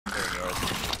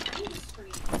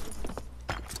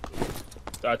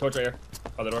Torch right here.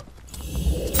 By the door.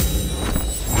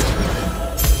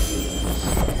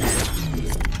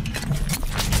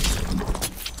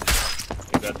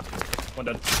 He's dead. One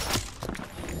dead.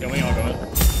 Yeah, we all going.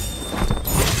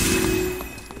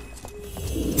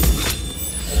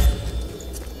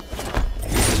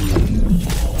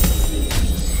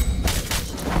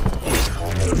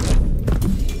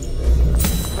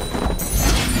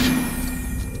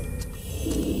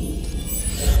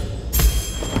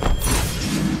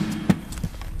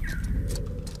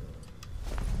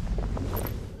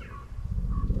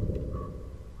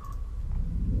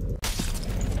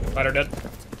 Fighter dead.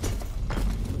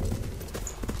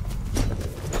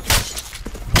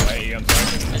 Wait, I'm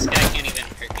sorry. This guy can't even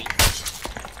hurt me.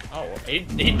 Oh, he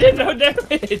did no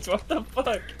damage. What the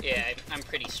fuck? Yeah, I'm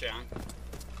pretty strong.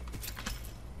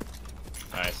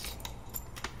 Nice.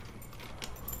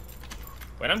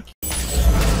 Wait, I'm.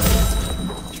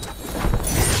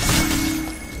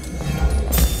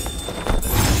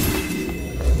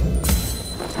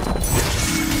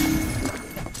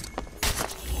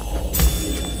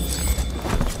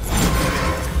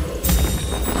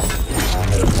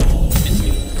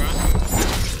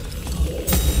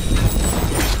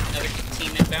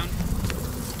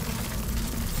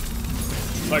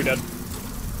 Flag dead.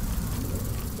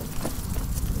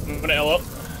 I'm gonna L up.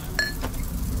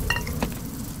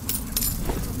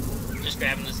 Just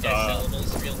grabbing this guy's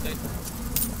syllables real quick.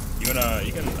 You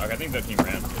can, okay, I think the team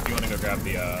ran. If you wanna go grab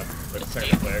the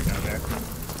cleric down there.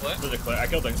 What? There's a cleric. I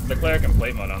killed the cleric and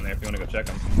plate mode on there if you wanna go check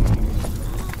him.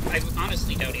 I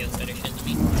honestly doubt he has better shit than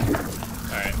me.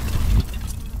 Alright.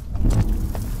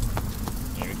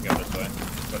 Yeah, we can go this way.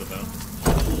 Go to zone. In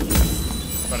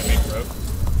front of me, bro.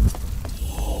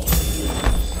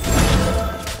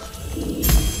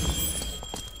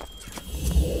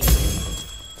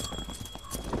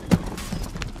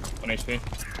 HP.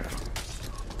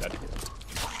 Dead.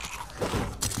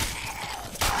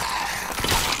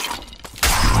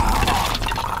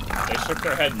 They shook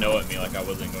their head no at me like I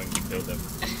wasn't going to kill them.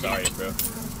 Sorry, bro.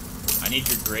 I need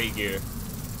your gray gear.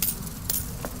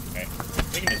 Okay.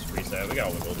 We can just reset. We got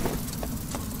all the gold.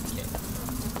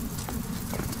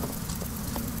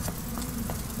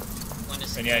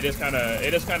 And yeah, it is kind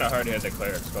of hard to hit the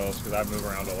cleric spells because I move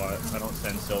around a lot. I don't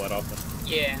stand still that often.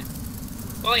 Yeah.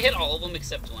 Well, I hit all of them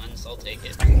except one, so I'll take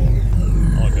it.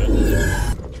 All good.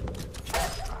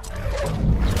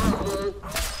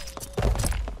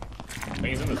 I think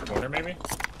he's in this corner, maybe?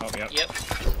 Oh, yep. Yep.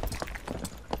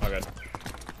 All good.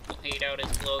 We'll hate out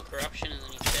his blow of corruption, and then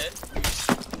he's dead.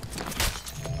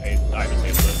 Hey, I haven't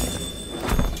seen this.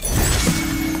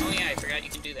 Oh yeah, I forgot you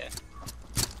can do that.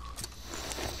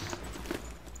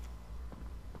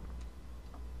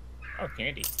 Oh,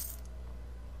 candy.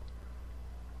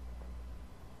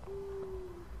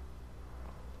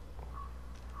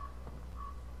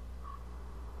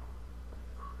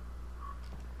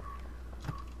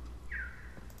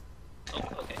 Oh,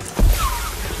 okay.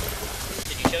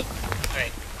 Did you choke?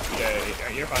 Alright. Yeah,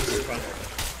 you're fine, you're fine.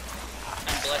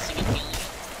 I'm blessing and healing.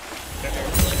 Okay.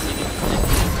 Blessing and healing.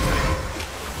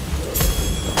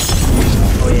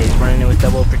 Oh yeah, he's running it with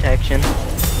double protection.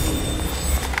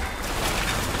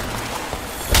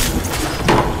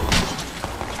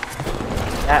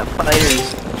 That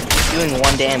fighter's doing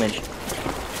 1 damage.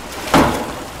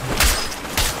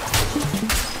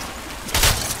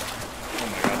 Oh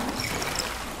my god.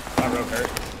 My rogue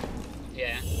hurt.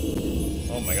 Yeah.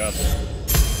 Oh my god.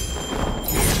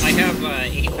 I have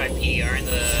 85 PDR in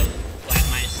the flat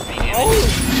 -3 damage. Oh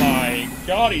my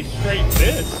god, he straight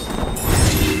missed.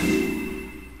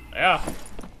 Yeah.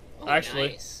 Oh,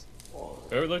 Actually. Nice.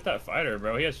 Overlook that fighter,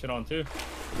 bro. He has shit on too.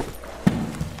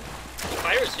 The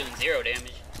fighter's doing 0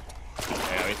 damage.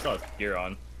 Yeah, he still has gear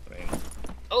on. I mean,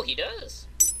 Oh, he does.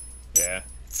 yeah.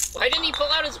 Why didn't he pull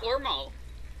out his Ormo?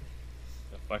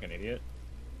 A fucking idiot.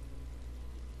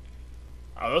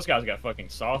 Oh, those guys got fucking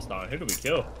sauced on. Who did we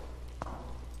kill?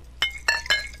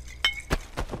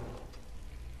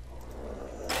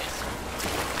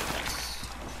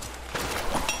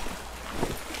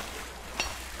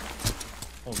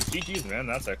 Oh, GG's, man.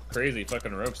 That's a crazy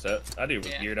fucking rogue set. That dude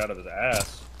was geared out of his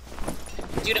ass.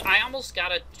 Dude, I almost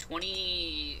got a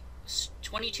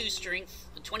 22 strength,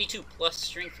 22 plus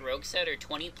strength rogue set, or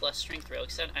 20 plus strength rogue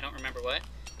set, I don't remember what,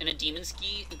 and a demon's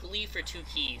glee for 2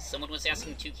 keys. Someone was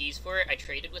asking 2 keys for it, I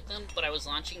traded with them, but I was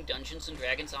launching Dungeons and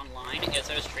Dragons online as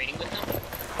I was trading with them,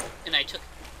 and I took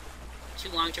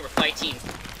too long to reply team.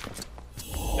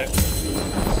 Okay.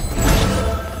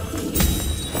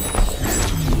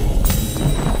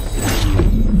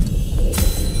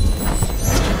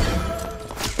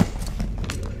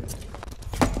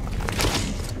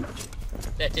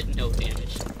 That did no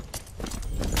damage.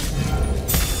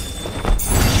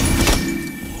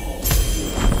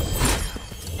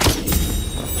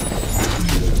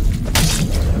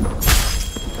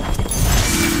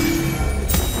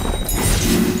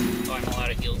 Oh, I'm all out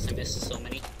of heals. I missed so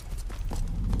many.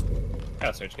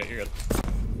 Yeah, Search, you're good.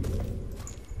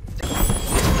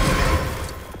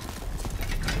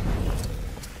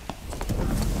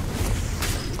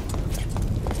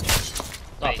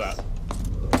 Stop Nice. that.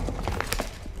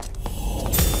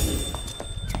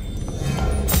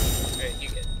 Alright, you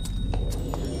good.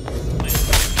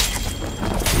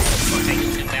 Okay, you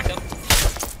can back up.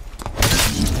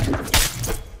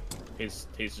 He's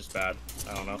just bad.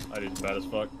 I don't know. I just bad as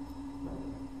fuck.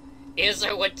 As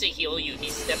I went to heal you, he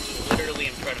stepped literally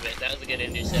in front of it. That was a good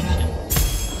interception.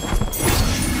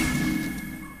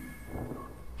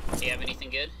 Do you have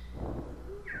anything good?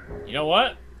 You know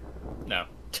what? No.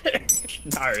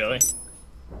 Not really.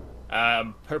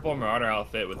 Purple Marauder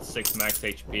outfit with 6 max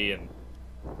HP and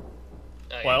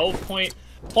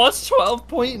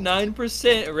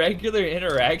 12.9% regular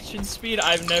interaction speed.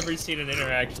 I've never seen an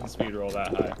interaction speed roll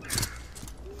that high.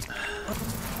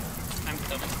 I'm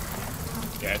coming.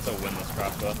 Yeah, it's a winless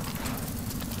crossbow.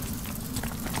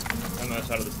 I'm gonna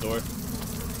out of this door.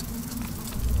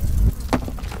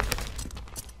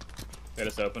 They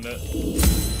just opened it.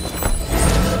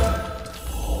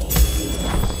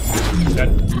 Dead.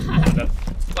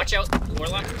 Watch out,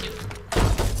 Warlock too.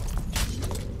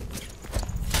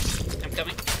 I'm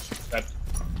coming. Dead.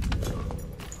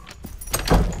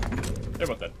 They're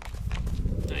both dead.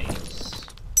 Nice.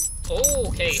 Oh,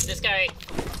 okay, this guy.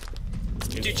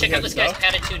 Dude, check out this guy's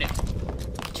padded tunic.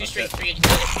 2 strength, 3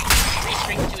 agility. 3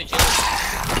 strength, 2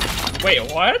 agility. Wait,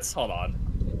 what? Hold on.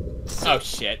 Oh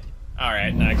shit.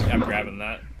 Alright, next, I'm grabbing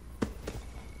that.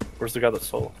 Where's the guy that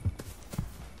stole?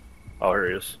 Oh, here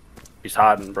he is. He's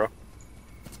hiding, bro.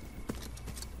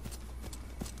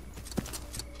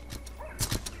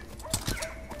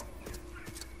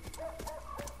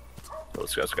 Oh,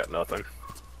 this guy's got nothing.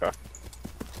 Okay.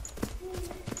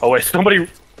 Oh wait, somebody.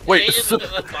 Wait. The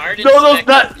bard No,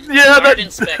 that. Yeah, bard that.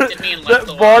 inspected me and left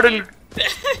That the bard lobby.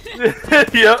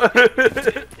 Yeah.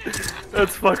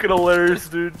 That's fucking hilarious,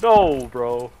 dude. No,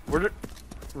 bro.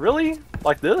 Really?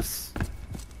 Like this?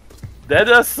 Dead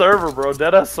ass server, bro.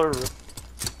 Dead ass server.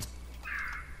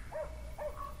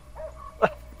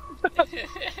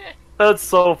 That's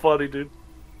so funny, dude.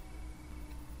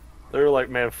 They're like,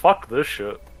 man, fuck this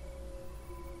shit.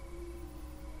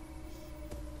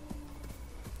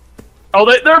 Oh,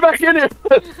 they're back in here.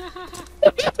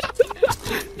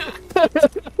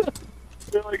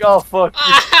 They're like, oh fuck.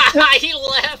 He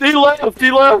left. He left.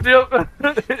 He left.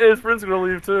 Yep. His friend's gonna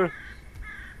leave too.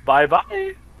 Bye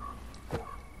bye.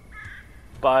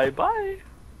 Bye bye.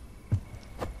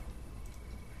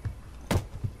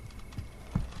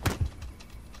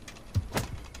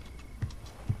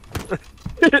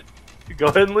 Go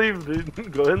ahead and leave,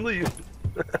 dude. Go ahead and leave.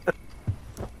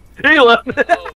 He left. Oh.